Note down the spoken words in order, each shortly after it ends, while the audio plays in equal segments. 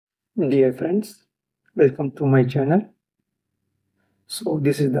Dear friends, welcome to my channel. So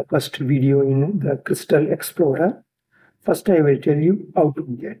this is the first video in the Crystal Explorer. First I will tell you how to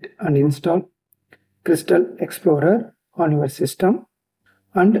get and install Crystal Explorer on your system,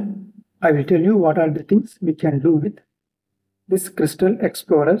 and I will tell you what are the things we can do with this Crystal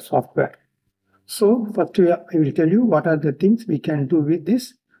Explorer software. So first I will tell you what are the things we can do with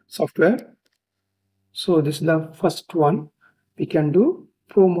this software. So this is the first one. We can do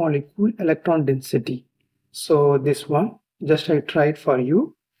pro molecule electron density. So this one, just I tried for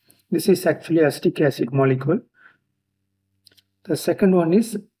you. This is actually acetic acid molecule. The second one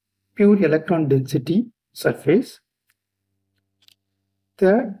is pure electron density surface.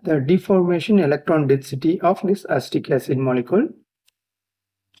 Third, the deformation electron density of this acetic acid molecule.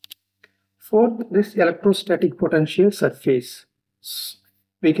 Fourth, this electrostatic potential surface.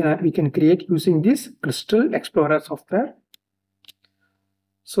 We can create using this Crystal Explorer software.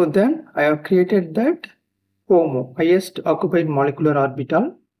 So then I have created that HOMO, highest occupied molecular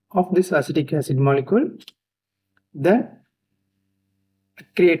orbital of this acetic acid molecule. Then I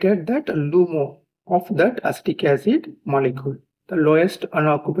created that LUMO of that acetic acid molecule, the lowest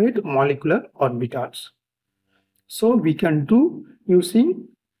unoccupied molecular orbitals. So we can do using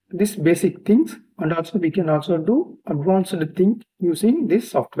these basic things, and also we can also do advanced thing using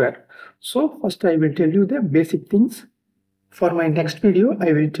this software. So first I will tell you the basic things. For my next video,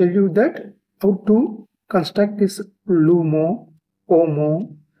 I will tell you that how to construct this LUMO,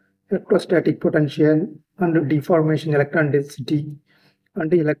 HOMO, electrostatic potential, and deformation electron density,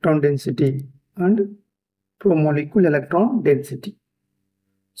 and electron density, and pro-molecule electron density.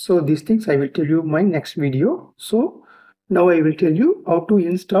 So these things I will tell you my next video. So now I will tell you how to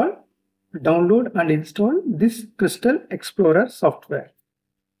download and install this Crystal Explorer software.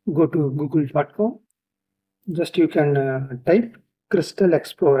 Go to google.com. Just you can type Crystal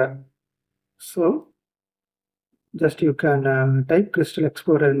Explorer. So just you can type Crystal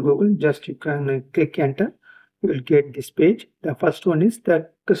Explorer in Google. Just you can click enter. You will get this page. The first one is the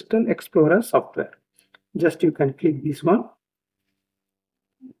Crystal Explorer software. Just you can click this one.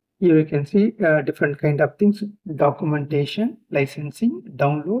 Here you can see different kind of things: documentation, licensing,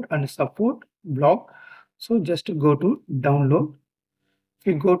 download and support, blog. So just go to download.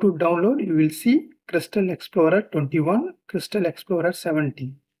 If you go to download, you will see Crystal Explorer 21, Crystal Explorer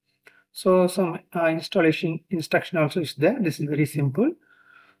 17. So some installation instruction also is there. This is very simple.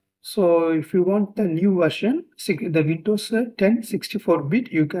 So if you want the new version, the Windows 10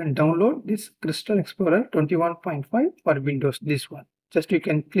 64-bit, you can download this Crystal Explorer 21.5 for Windows, this one. Just you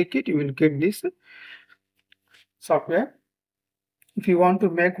can click it, you will get this software. If you want to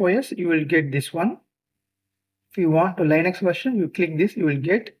Mac OS, you will get this one. If you want a Linux version, you click this, you will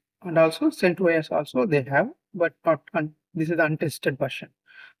get. And also CentOS also they have, but not this is the untested version.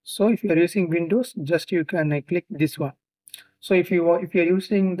 So if you are using Windows, just you can click this one. So if you are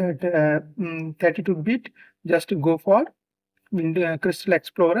using that 32-bit, just go for Crystal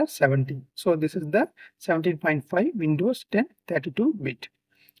Explorer 17. So this is the 17.5 Windows 10 32-bit.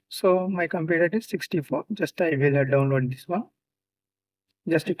 So my computer is 64. Just I will download this one.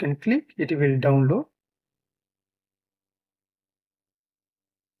 Just you can click, it will download.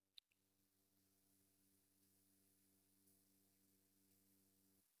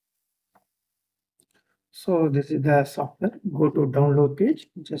 So this is the software. Go to download page,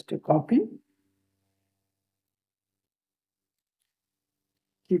 just a copy,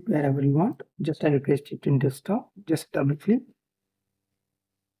 keep wherever you want. Just I will paste it in desktop. Just double click.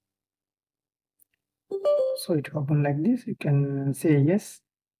 So it open like this. You can say yes,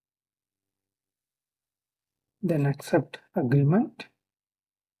 then accept agreement.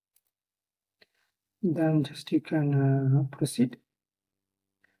 Then just you can proceed.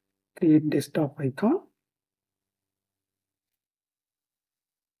 Create desktop icon.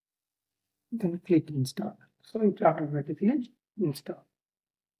 Then click install. So it automatically install.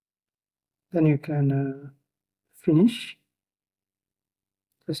 Then you can finish.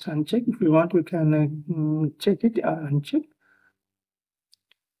 Just uncheck. If you want, you can check it or uncheck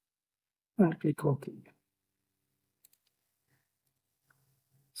and click OK.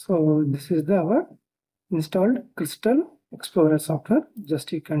 So this is our installed Crystal Explorer software.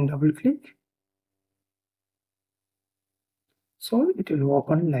 Just you can double click. So it will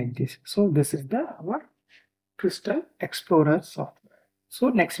open like this. So this is our Crystal Explorer software. So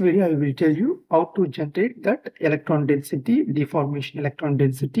next video I will tell you how to generate that electron density, deformation electron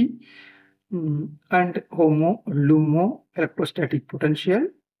density, and HOMO, LUMO, electrostatic potential,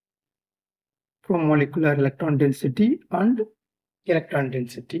 promolecular electron density, and electron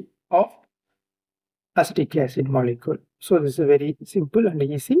density of acetic acid molecule. So this is very simple and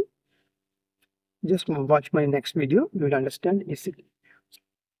easy. Just watch my next video, you will understand easily.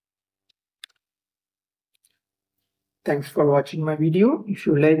 Thanks for watching my video. If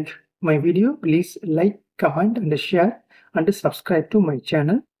you like my video, please like, comment and share and subscribe to my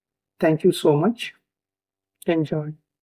channel. Thank you so much. Enjoy.